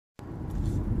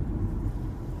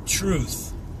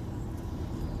truth.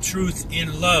 Truth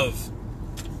in love.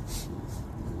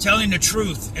 Telling the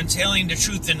truth and telling the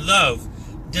truth in love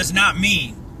does not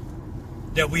mean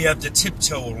that we have to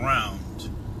tiptoe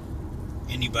around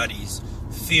anybody's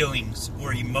feelings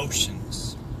or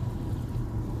emotions.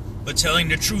 But telling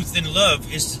the truth in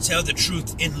love is to tell the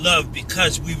truth in love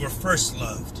because we were first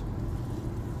loved.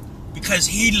 Because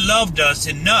he loved us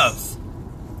enough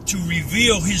to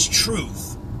reveal his truth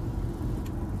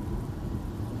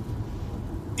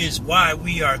is why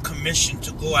we are commissioned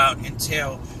to go out and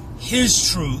tell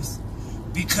his truth,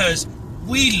 because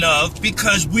we loved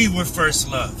because we were first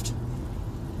loved.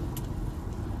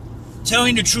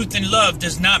 Telling the truth in love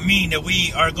does not mean that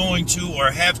we are going to or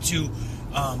have to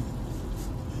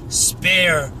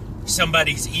spare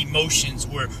somebody's emotions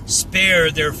or spare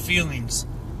their feelings.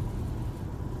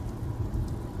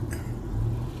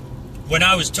 When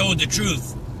I was told the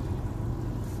truth,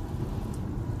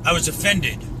 I was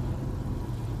offended.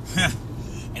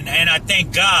 And I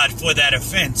thank God for that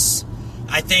offense.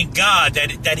 I thank God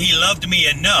that he loved me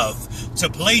enough to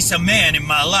place a man in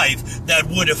my life that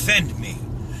would offend me.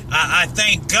 I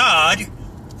thank God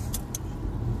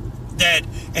that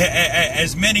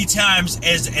as many times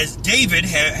as David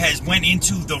has went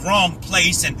into the wrong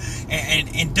place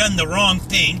and done the wrong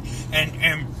thing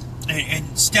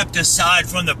and stepped aside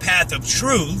from the path of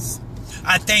truth,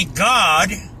 I thank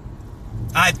God,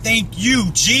 I thank you,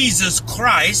 Jesus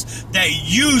Christ, that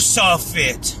you saw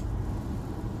fit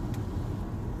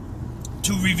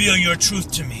to reveal your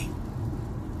truth to me.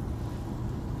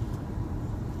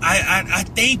 I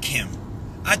thank him.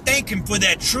 I thank him for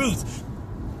that truth.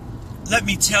 Let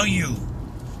me tell you,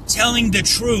 telling the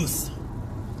truth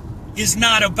is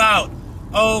not about,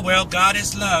 oh, well, God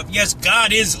is love. Yes,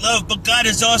 God is love, but God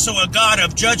is also a God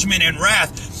of judgment and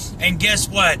wrath. And guess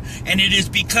what? And it is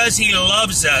because he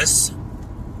loves us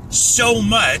so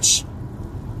much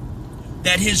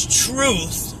that his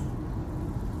truth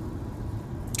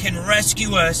can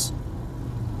rescue us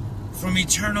from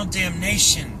eternal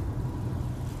damnation.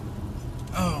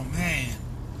 Oh, man.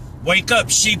 Wake up,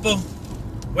 sheeple.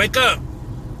 Wake up.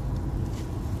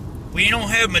 We don't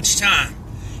have much time.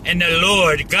 And the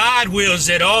Lord, God wills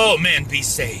that all men be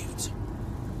saved.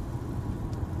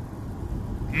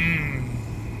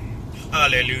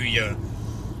 Hallelujah.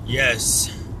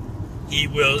 Yes. He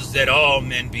wills that all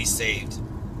men be saved.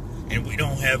 And we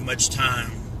don't have much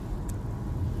time.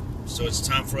 So it's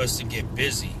time for us to get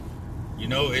busy. You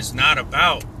know, it's not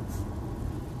about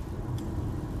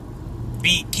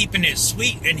keeping it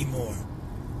sweet anymore.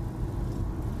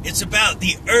 It's about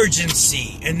the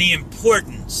urgency and the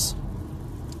importance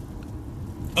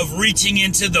of reaching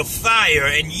into the fire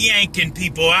and yanking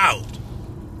people out.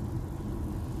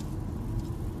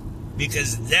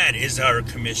 Because that is our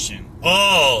commission.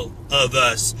 All of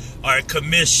us are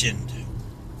commissioned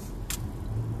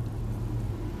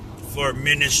for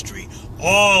ministry.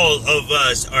 All of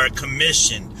us are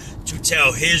commissioned to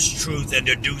tell his truth and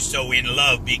to do so in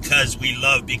love, because we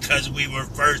love, because we were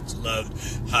first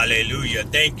loved. Hallelujah.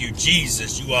 Thank you,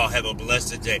 Jesus. You all have a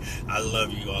blessed day. I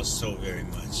love you all so very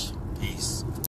much. Peace.